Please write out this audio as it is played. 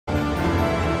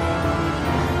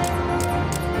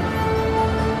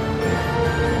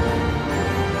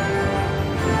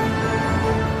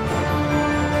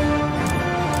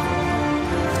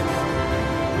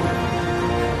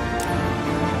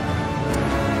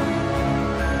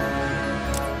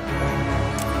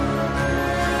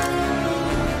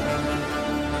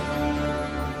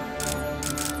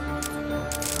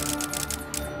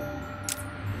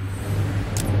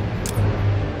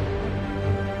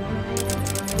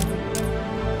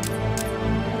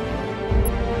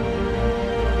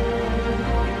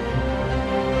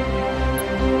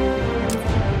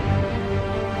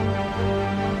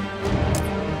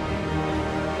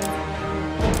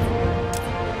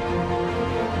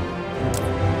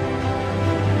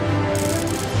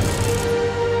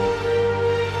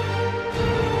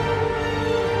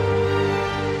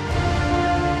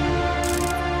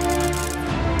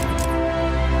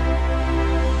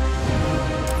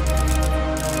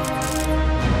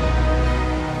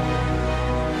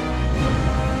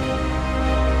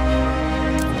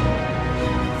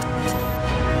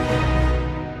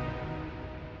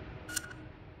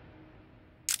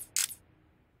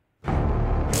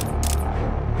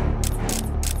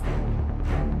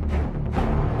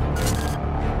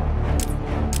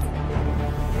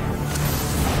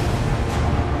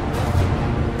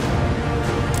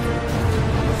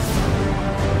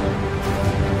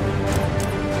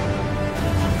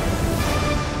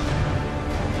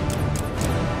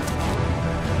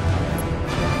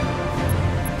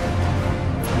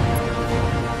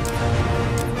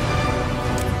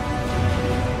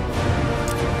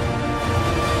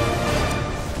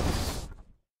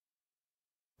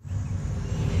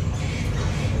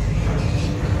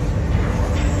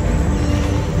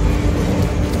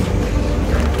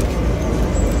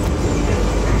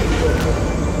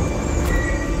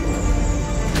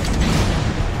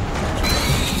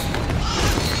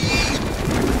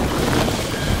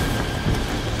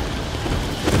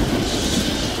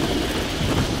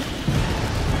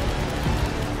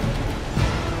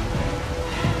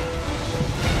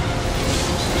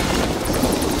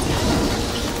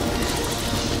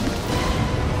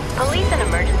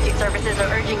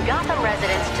forces are urging Gotham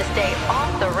residents to stay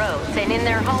off the roads and in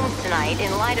their homes tonight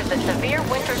in light of the severe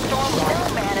winter storm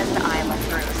warning. Man is the island,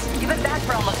 Bruce. You've been back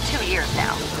for almost 2 years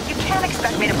now. You can't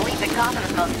expect me to believe that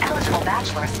Gotham's most eligible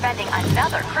bachelor is spending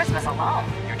another Christmas alone.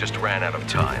 You just ran out of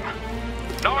time.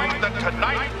 Knowing that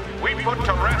tonight we put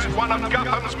to rest one of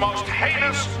Gotham's most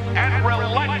heinous and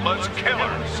relentless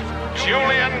killers,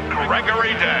 Julian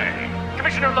Gregory Day.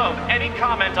 Commissioner Loeb, any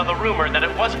comment on the rumor that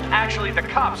it wasn't actually the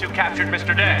cops who captured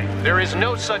Mr. Day? There is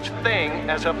no such thing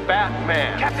as a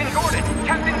Batman. Captain Gordon!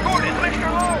 Captain Gordon!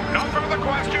 Commissioner Loeb, no further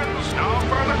questions, no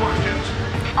further questions.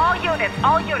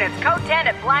 All units, code 10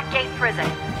 at Blackgate Prison.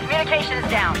 Communication is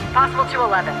down, possible to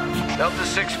 11. Delta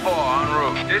 6-4, en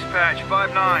route. Dispatch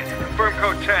 5-9, confirm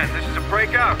code 10. This is a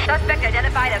breakout. Suspect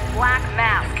identified as Black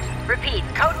Mask. Repeat,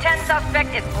 code 10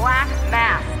 suspect is Black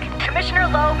Mask. Commissioner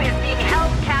Loeb is being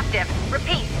held captive.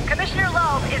 Repeat, Commissioner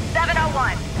Loeb is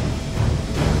 701.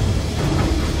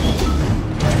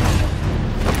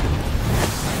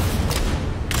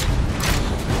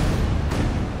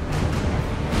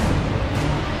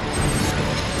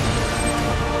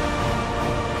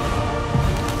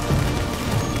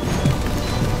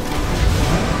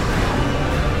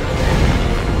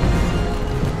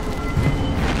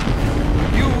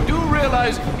 You do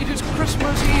realize it is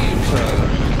Christmas Eve,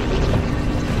 sir.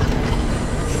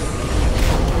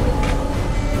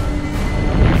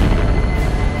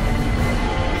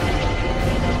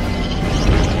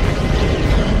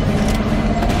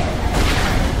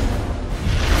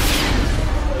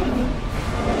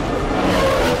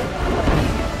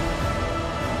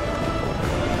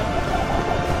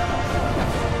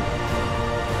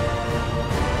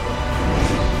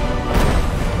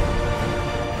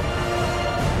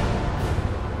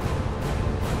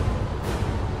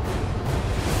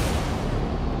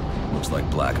 Looks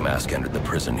like Black Mask entered the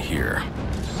prison here.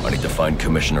 I need to find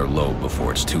Commissioner Loeb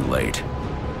before it's too late.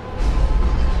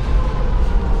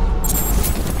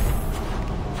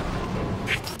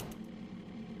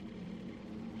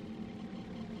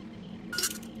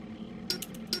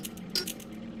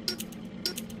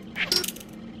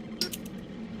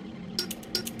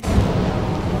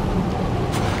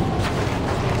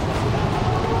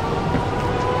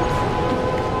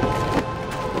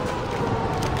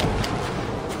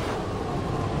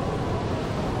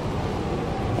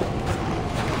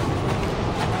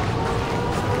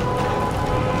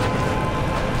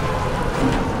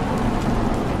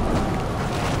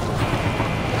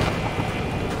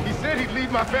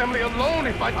 My family alone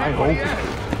if I did I what he hope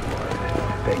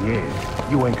asked. Thing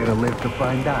is, you ain't gonna live to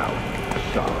find out.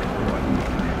 Sorry,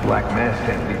 boy. Black Mask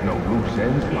can't leave no loose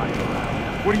ends lying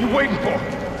around. What are you waiting for?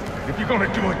 If you're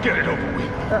gonna do it, get it over with.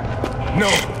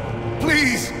 No,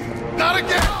 please, not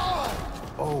again!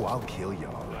 Oh, I'll kill you,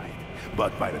 all right.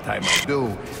 But by the time I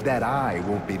do, that eye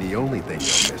won't be the only thing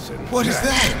you're missing. What is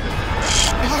that?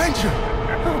 Behind you!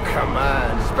 Oh, come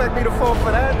on. Expect me to fall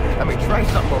for that? I mean, try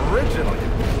something original.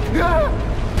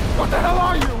 What the hell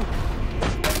are you?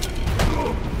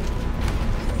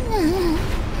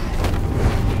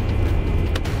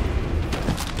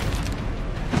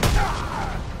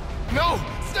 No!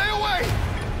 Stay away!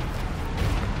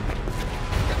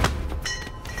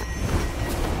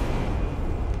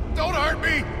 Don't hurt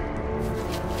me!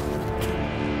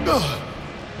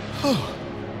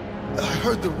 I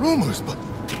heard the rumors, but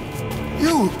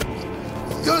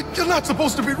you're not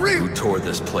supposed to be real. You tore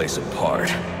this place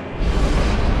apart.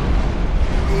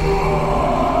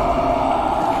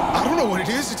 I don't know what it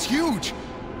is. It's huge.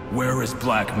 Where is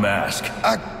Black Mask?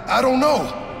 I don't know.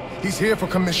 He's here for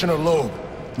Commissioner Loeb.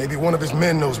 Maybe one of his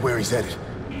men knows where he's headed.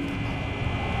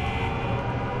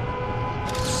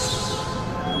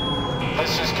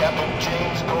 This is Captain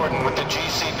James Gordon with the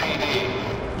GCPD.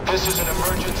 This is an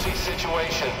emergency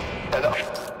situation, and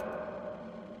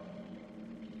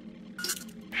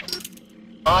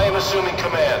I am assuming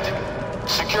command.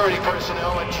 Security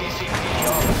personnel and GCPD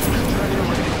officers turn your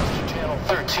radios to Channel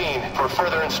 13 for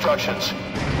further instructions.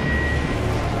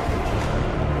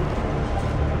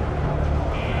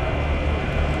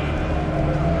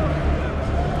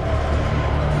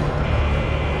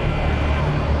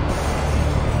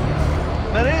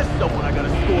 Now there's someone I got a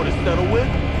score to settle with.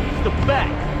 It's the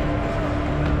back.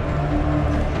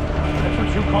 That's what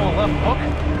you call a left hook?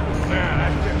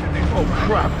 Oh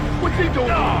crap! What's he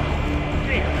doing? Oh,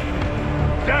 damn.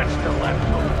 That's the left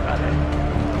hook, brother.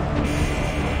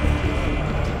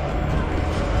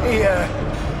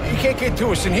 He can't get to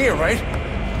us in here, right?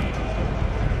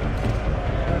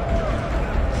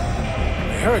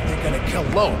 I heard they're gonna kill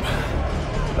Loeb.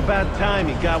 About time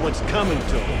he got what's coming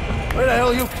to him. Where the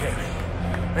hell you came?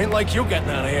 Ain't like you getting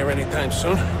out of here anytime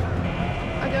soon.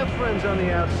 I got friends on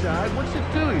the outside. What's it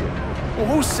do you? Well,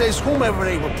 who says whomever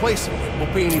they replace him with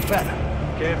will be any better?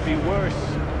 Can't be worse.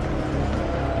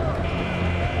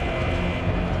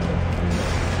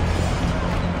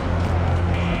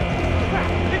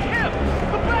 It's him!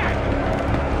 The back!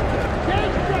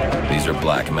 These are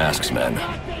Black Mask's men.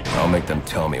 I'll make them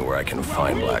tell me where I can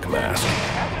find Black Mask.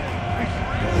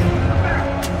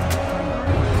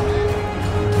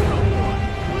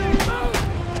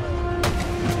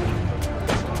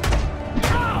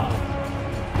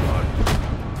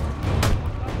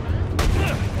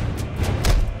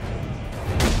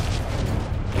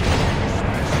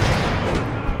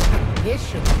 This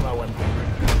should slow him down.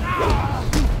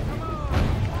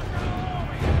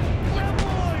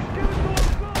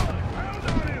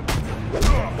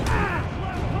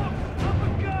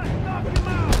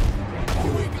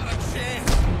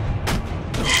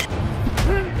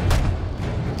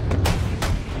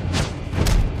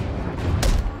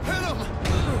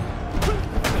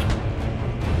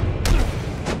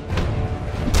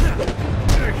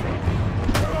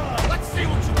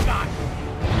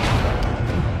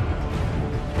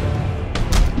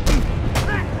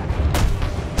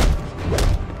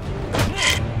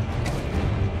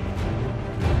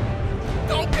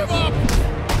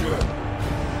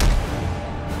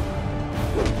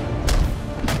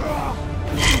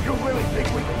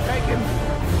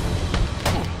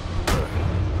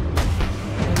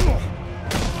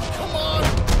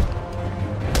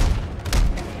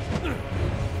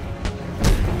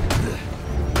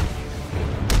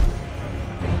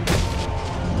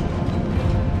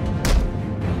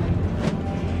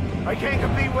 I can't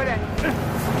compete with it.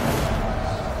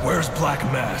 Where's Black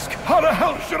Mask? How the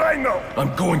hell should I know?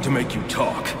 I'm going to make you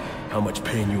talk. How much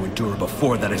pain you endure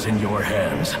before that is in your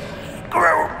hands.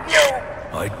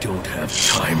 I don't have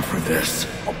time for this.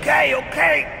 Okay.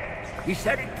 He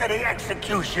said it to the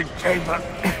execution chamber.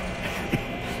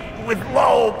 With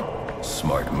Loeb.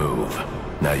 Smart move.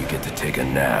 Now you get to take a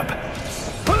nap.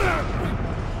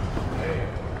 Hey,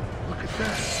 look at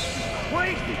that.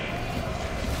 Crazy.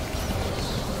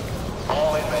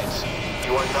 All inmates,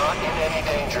 you are not in any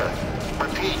danger.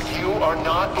 Repeat, you are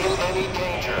not in any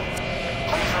danger.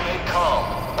 Please remain calm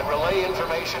and relay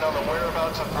information on the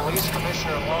whereabouts of Police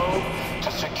Commissioner Loeb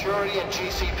to security and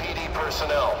GCPD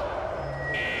personnel.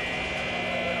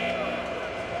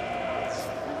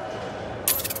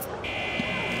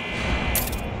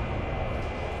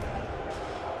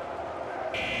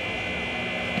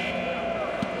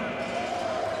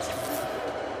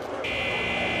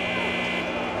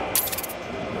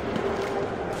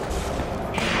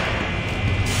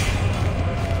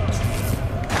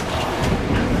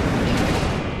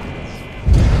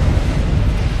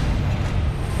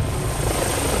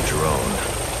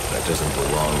 Doesn't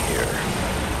belong here.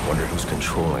 Wonder who's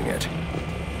controlling it.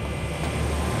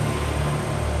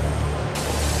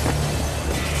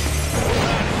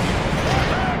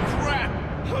 Crap!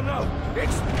 Oh no!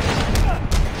 It's...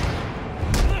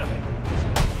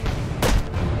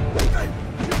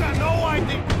 You got no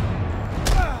idea!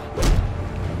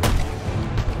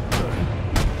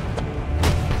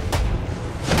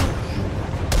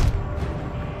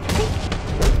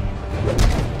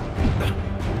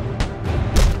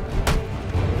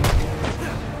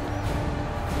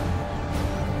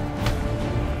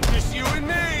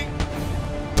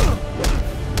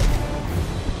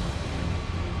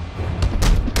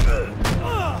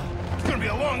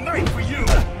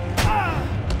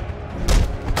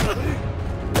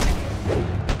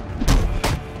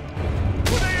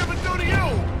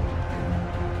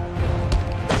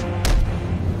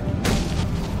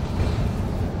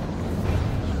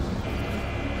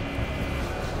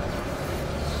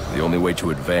 The only way to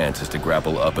advance is to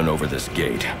grapple up and over this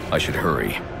gate. I should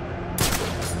hurry.